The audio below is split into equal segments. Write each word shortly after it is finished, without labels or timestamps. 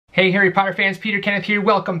Hey Harry Potter fans, Peter Kenneth here.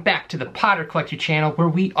 Welcome back to the Potter Collector channel, where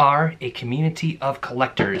we are a community of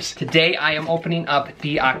collectors. Today I am opening up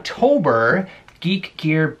the October Geek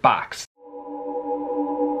Gear box.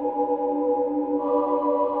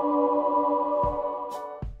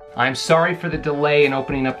 I'm sorry for the delay in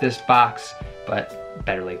opening up this box, but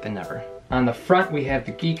better late than never. On the front we have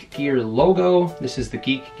the Geek Gear logo. This is the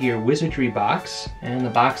Geek Gear Wizardry box. And the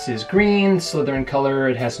box is green, Slytherin color.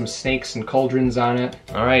 It has some snakes and cauldrons on it.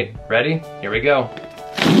 All right, ready? Here we go.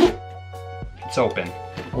 It's open.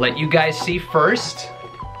 I'll let you guys see first.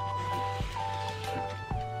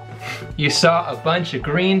 You saw a bunch of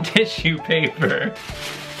green tissue paper.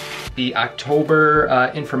 The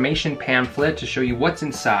October information pamphlet to show you what's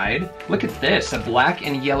inside. Look at this, a black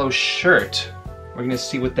and yellow shirt. We're gonna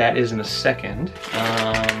see what that is in a second.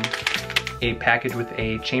 A package with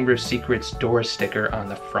a Chamber of Secrets door sticker on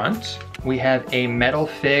the front. We have a metal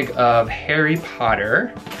fig of Harry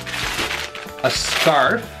Potter, a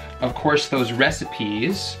scarf, of course those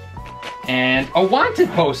recipes, and a wanted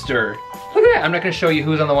poster. Look at that, I'm not gonna show you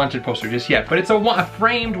who's on the wanted poster just yet, but it's a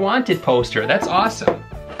framed wanted poster. That's awesome.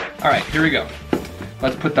 All right, here we go.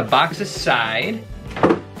 Let's put the box aside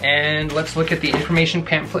and let's look at the information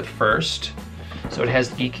pamphlet first. So it has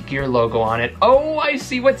the Geek Gear logo on it. Oh, I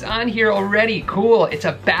see what's on here already. Cool, it's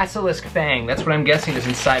a basilisk fang. That's what I'm guessing is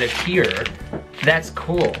inside of here. That's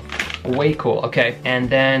cool, way cool, okay. And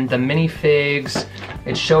then the minifigs,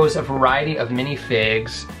 it shows a variety of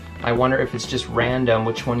minifigs. I wonder if it's just random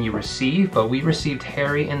which one you receive, but we received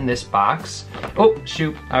Harry in this box. Oh,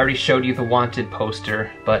 shoot, I already showed you the wanted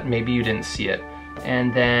poster, but maybe you didn't see it.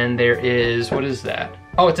 And then there is, what is that?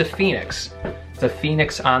 Oh, it's a phoenix. The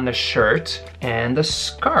phoenix on the shirt and the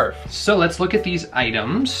scarf. So let's look at these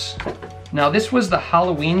items. Now this was the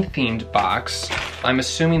Halloween themed box. I'm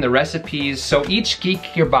assuming the recipes, so each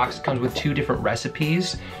Geek Gear box comes with 2 different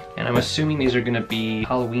recipes, and I'm assuming these are gonna be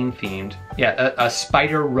Halloween themed. Yeah, a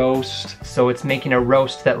spider roast. So it's making a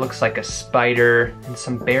roast that looks like a spider, and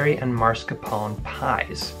some berry and mascarpone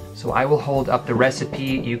pies. So I will hold up the recipe.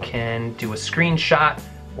 You can do a screenshot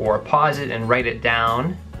or pause it and write it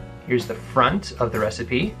down. Here's the front of the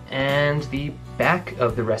recipe and the back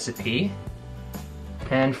of the recipe.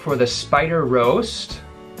 And for the spider roast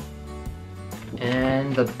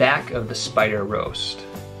and the back of the spider roast.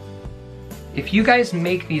 If you guys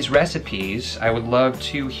make these recipes, I would love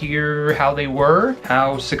to hear how they were,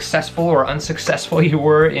 how successful or unsuccessful you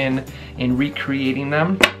were in recreating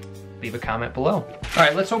them. Leave a comment below. All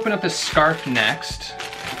right, let's open up the scarf next.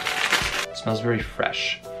 It smells very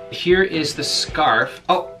fresh. Here is the scarf.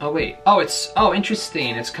 Oh wait. Oh,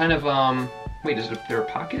 interesting. It's kind of, wait, is there a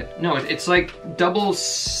pocket? No, it's like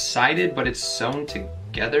double-sided, but it's sewn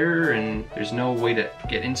together and there's no way to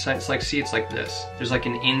get inside. It's like, see, it's like this. There's like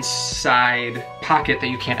an inside pocket that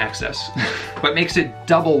you can't access. What makes it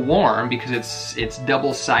double warm because it's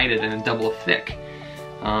double-sided and double thick.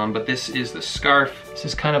 But this is the scarf. This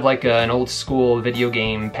is kind of like an old school video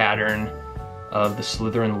game pattern of the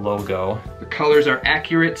Slytherin logo. The colors are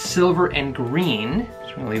accurate, silver and green.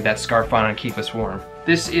 Just gonna leave that scarf on and keep us warm.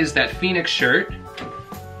 This is that phoenix shirt.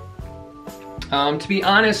 To be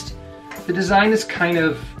honest, the design is kind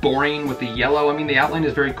of boring with the yellow. I mean, the outline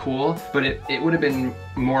is very cool, but it would have been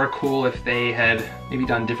more cool if they had maybe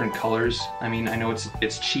done different colors. I mean, I know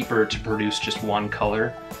it's cheaper to produce just one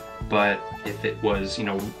color, but if it was, you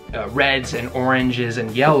know, reds and oranges and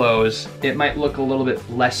yellows, it might look a little bit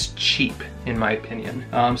less cheap, in my opinion.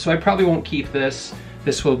 So I probably won't keep this.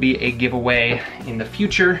 This will be a giveaway in the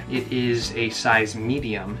future. It is a size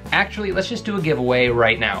medium. Actually, let's just do a giveaway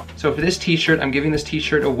right now. So for this t-shirt, I'm giving this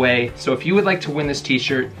t-shirt away. So if you would like to win this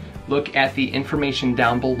t-shirt, look at the information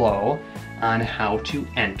down below on how to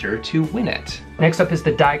enter to win it. Next up is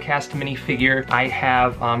the die-cast minifigure. I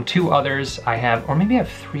have 2 others. Or maybe I have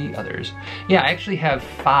 3 others. Yeah, I actually have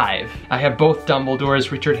 5. I have both Dumbledores,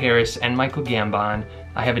 Richard Harris, and Michael Gambon.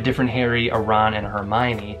 I have a different Harry, a Ron, and a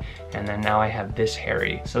Hermione, and then now I have this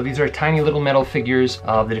Harry. So these are tiny little metal figures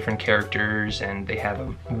of the different characters, and they have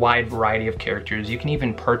a wide variety of characters. You can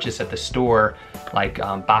even purchase at the store like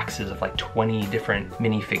boxes of like 20 different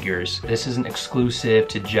minifigures. This isn't exclusive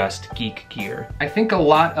to just Geek Gear. I think a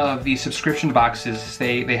lot of the subscription boxes,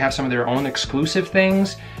 they have some of their own exclusive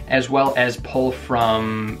things, as well as pull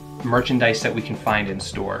from merchandise that we can find in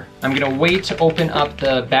store. I'm gonna wait to open up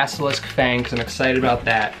the basilisk fang because I'm excited about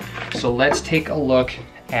that. So let's take a look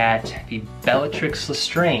at the Bellatrix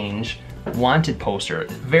Lestrange wanted poster.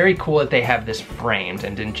 Very cool that they have this framed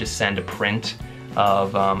and didn't just send a print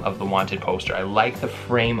of the wanted poster. I like the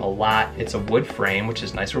frame a lot. It's a wood frame, which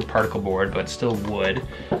is nice for particle board, but still wood.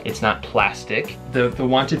 It's not plastic. The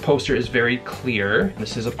wanted poster is very clear.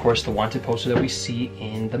 This is, of course, the wanted poster that we see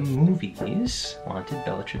in the movies. Wanted,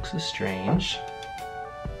 Bellatrix Lestrange.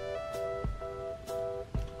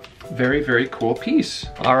 Very, very cool piece.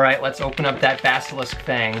 All right, let's open up that basilisk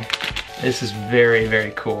thing. This is very,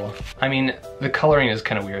 very cool. I mean, the coloring is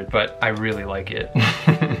kind of weird, but I really like it.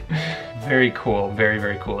 Very cool, very,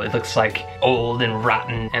 very cool. It looks like old and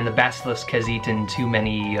rotten, and the basilisk has eaten too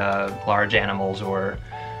many large animals or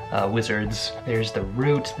wizards. There's the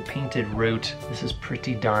root, the painted root. This is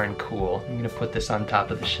pretty darn cool. I'm gonna put this on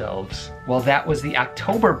top of the shelves. Well, that was the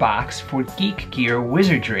October box for Geek Gear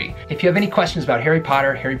Wizardry. If you have any questions about Harry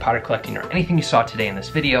Potter collecting, or anything you saw today in this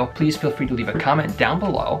video, please feel free to leave a comment down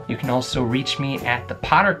below. You can also reach me at The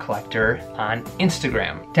Potter Collector on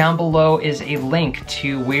Instagram. Down below is a link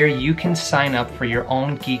to where you can sign up for your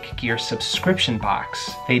own Geek Gear subscription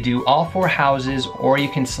box. They do all 4 houses, or you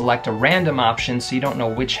can select a random option so you don't know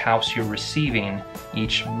which house you're receiving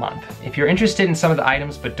each month. If you're interested in some of the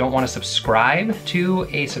items but don't want to subscribe to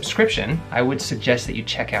a subscription, I would suggest that you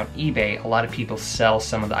check out eBay. A lot of people sell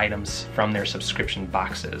some of the items from their subscription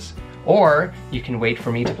boxes. Or you can wait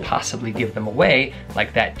for me to possibly give them away,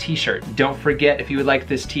 like that t-shirt. Don't forget, if you would like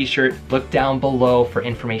this t-shirt, look down below for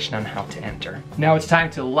information on how to enter. Now it's time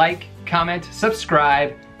to like, comment,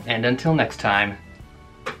 subscribe, and until next time,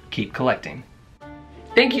 keep collecting.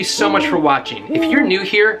 Thank you so much for watching. If you're new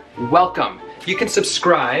here, welcome. You can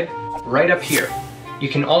subscribe right up here. You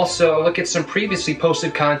can also look at some previously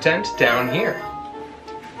posted content down here.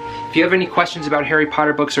 If you have any questions about Harry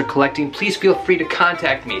Potter books or collecting, please feel free to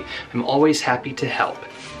contact me. I'm always happy to help.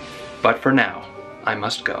 But for now, I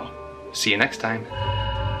must go. See you next time.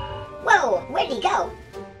 Whoa, where'd he go?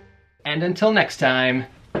 And until next time,